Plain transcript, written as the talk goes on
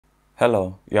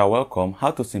Hello, you are welcome. How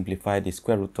to simplify the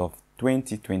square root of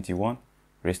 2021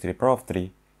 raised to the power of 3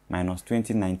 minus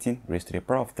 2019 raised to the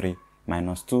power of 3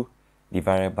 minus 2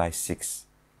 divided by 6.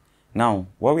 Now,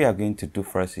 what we are going to do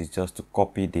first is just to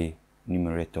copy the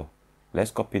numerator. Let's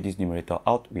copy this numerator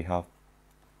out. We have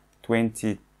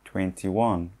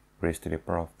 2021 raised to the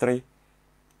power of 3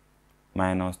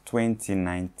 minus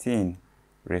 2019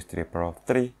 raised to the power of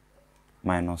 3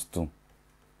 minus 2.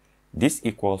 This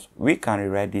equals, we can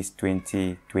rewrite this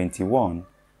 2021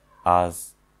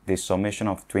 as the summation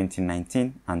of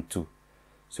 2019 and 2.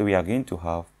 So we are going to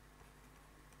have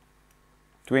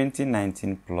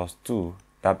 2019 plus 2,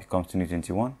 that becomes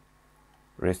 2021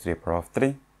 raised to the power of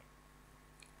 3.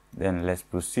 Then let's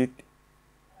proceed.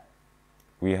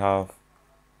 We have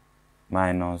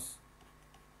minus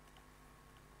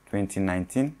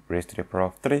 2019 raised to the power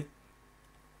of 3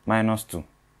 minus 2.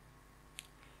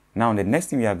 Now the next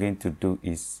thing we are going to do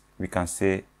is we can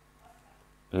say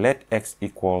let x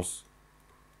equals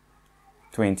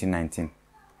 2019.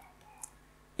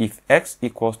 If x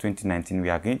equals 2019, we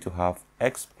are going to have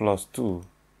x plus 2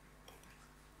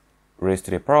 raised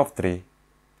to the power of 3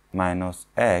 minus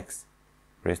x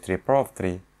raised to the power of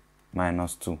 3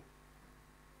 minus 2.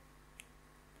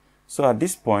 So at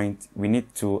this point, we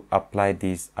need to apply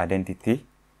this identity.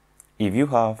 If you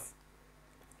have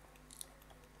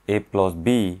a plus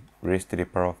b raised to the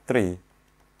power of 3,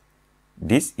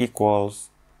 this equals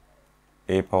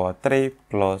a power 3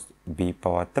 plus b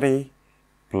power 3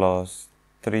 plus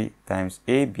 3 times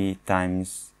ab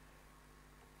times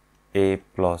a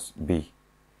plus b.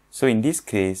 So in this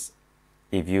case,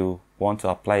 if you want to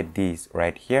apply this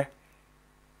right here,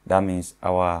 that means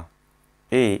our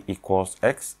a equals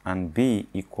x and b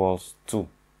equals 2.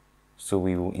 So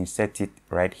we will insert it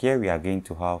right here. We are going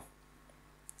to have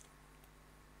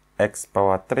x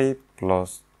power 3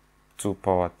 plus 2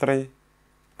 power 3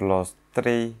 plus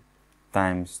 3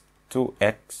 times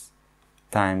 2x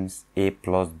times a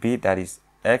plus b, that is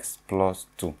x plus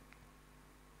 2.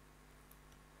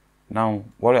 Now,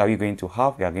 what are we going to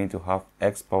have? We are going to have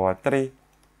x power 3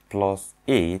 plus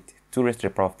 8, 2 raised to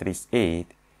the power of 3 is 8,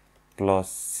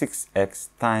 plus 6x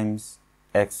times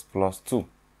x plus 2.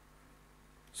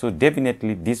 So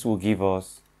definitely this will give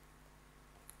us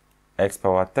x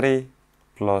power 3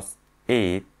 plus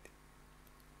 8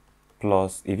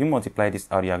 plus, if you multiply this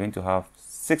out, you are going to have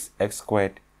 6x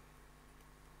squared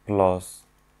plus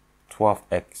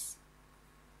 12x.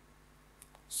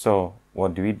 So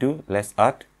what do we do? Let's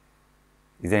add.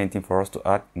 Is there anything for us to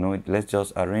add? No, let's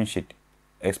just arrange it.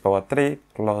 X power 3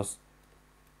 plus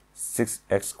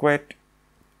 6x squared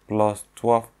plus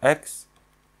 12x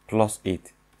plus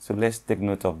 8. So let's take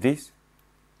note of this.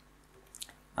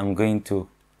 I'm going to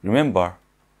remember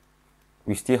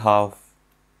we still have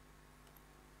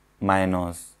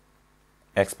minus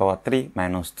x power 3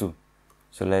 minus 2.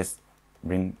 So let's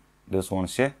bring those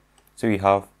ones here. So we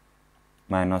have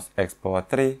minus x power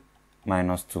 3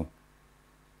 minus 2.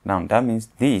 Now that means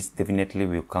this definitely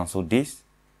will cancel this,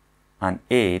 and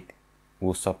 8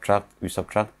 will subtract, we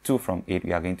subtract 2 from 8,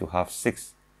 we are going to have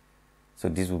 6. So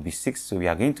this will be 6. So we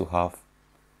are going to have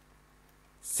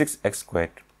 6x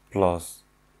squared plus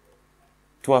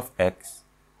 12x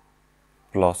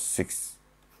plus 6.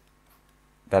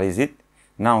 That is it.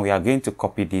 Now we are going to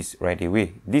copy this right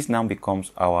away. This now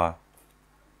becomes our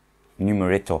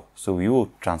numerator. So we will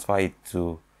transfer it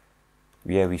to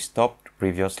where we stopped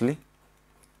previously.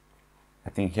 I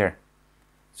think here.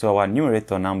 So our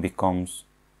numerator now becomes,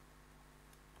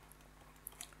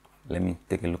 let me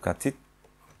take a look at it,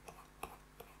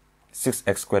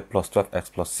 6x squared plus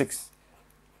 12x plus 6.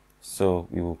 So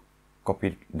we will copy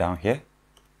it down here.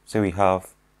 So we have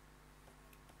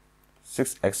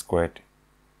 6x squared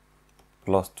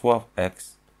plus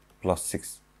 12x plus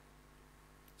 6.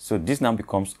 So this now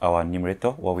becomes our numerator,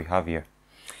 what we have here.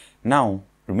 Now,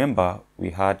 remember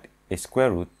we had a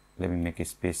square root. Let me make a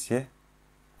space here.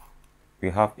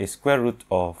 We have a square root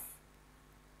of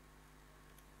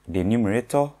the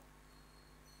numerator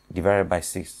divided by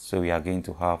 6. So we are going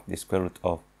to have the square root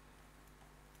of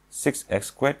 6x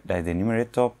squared, that is the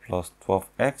numerator, plus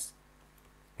 12x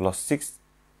plus 6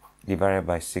 divided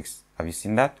by 6. Have you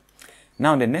seen that?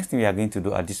 Now the next thing we are going to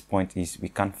do at this point is we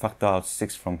can factor out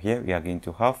 6 from here. We are going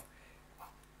to have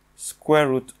square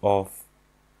root of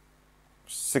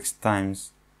 6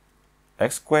 times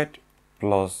x squared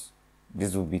plus,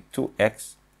 this will be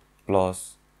 2x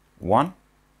plus 1.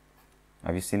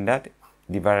 Have you seen that?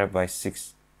 Divided by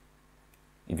 6.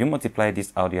 If you multiply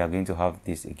this out, you are going to have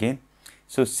this again.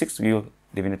 So 6 will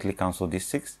definitely cancel this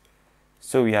 6.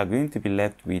 So we are going to be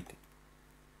left with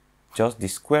just the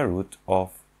square root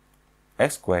of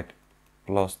x squared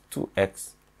plus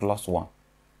 2x plus 1.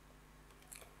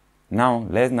 Now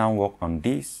let's now work on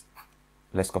this.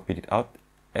 Let's copy it out.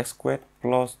 X squared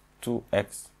plus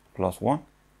 2x plus 1.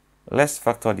 Let's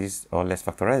factor this, or let's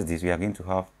factorize this. We are going to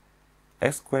have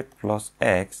x squared plus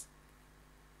x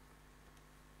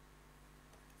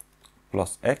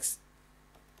plus x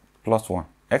plus 1.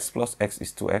 X plus x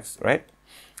is 2x, right?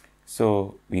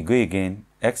 So we go again,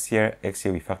 x here,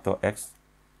 we factor x.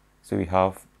 So we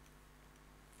have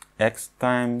x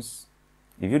times,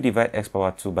 if you divide x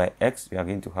power 2 by x, we are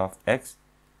going to have x.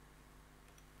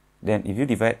 Then if you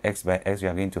divide x by x, we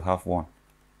are going to have 1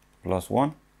 plus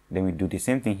 1. Then we do the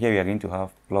same thing here, we are going to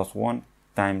have plus 1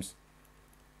 times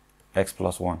x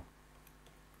plus 1.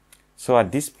 So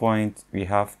at this point, we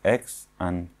have x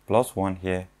and plus 1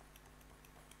 here.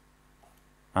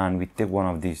 And we take one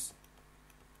of these.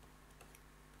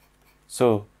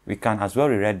 So we can as well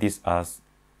rewrite this as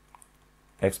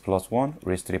x plus 1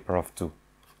 raised to the power of 2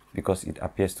 because it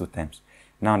appears 2 times.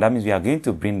 Now that means we are going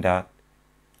to bring that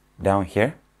down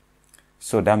here.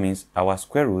 So that means our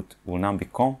square root will now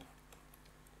become,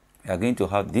 we are going to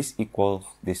have this equals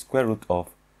the square root of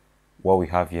what we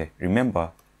have here.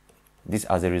 Remember, this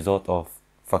as a result of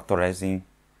factorizing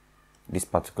this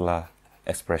particular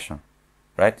expression,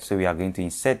 right? So we are going to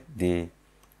insert the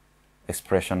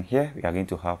expression here. We are going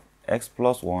to have x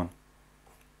plus 1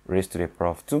 raised to the power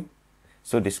of 2.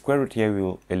 So the square root here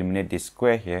will eliminate the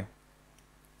square here.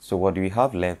 So what do we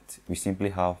have left? We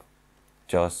simply have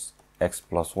just x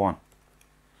plus 1.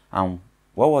 And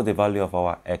what was the value of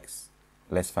our x?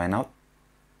 Let's find out.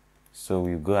 So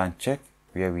we go and check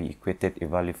where we equated a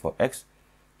value for x.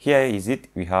 Here is it.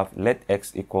 We have let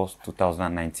x equals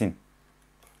 2019.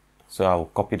 So I will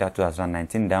copy that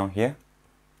 2019 down here.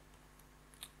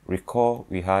 Recall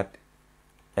we had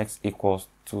x equals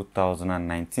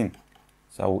 2019.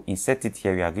 So I will insert it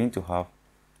here. We are going to have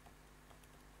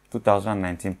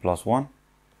 2019 plus 1,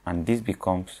 and this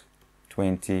becomes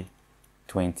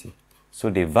 2020. So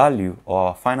the value or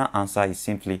our final answer is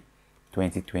simply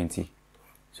 2020.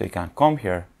 So you can come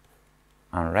here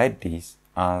and write this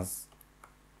as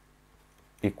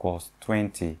equals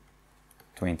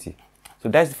 2020. So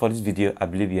that's it for this video. I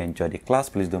believe you enjoyed the class.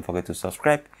 Please don't forget to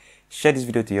subscribe, share this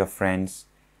video to your friends.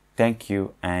 Thank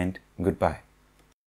you and goodbye.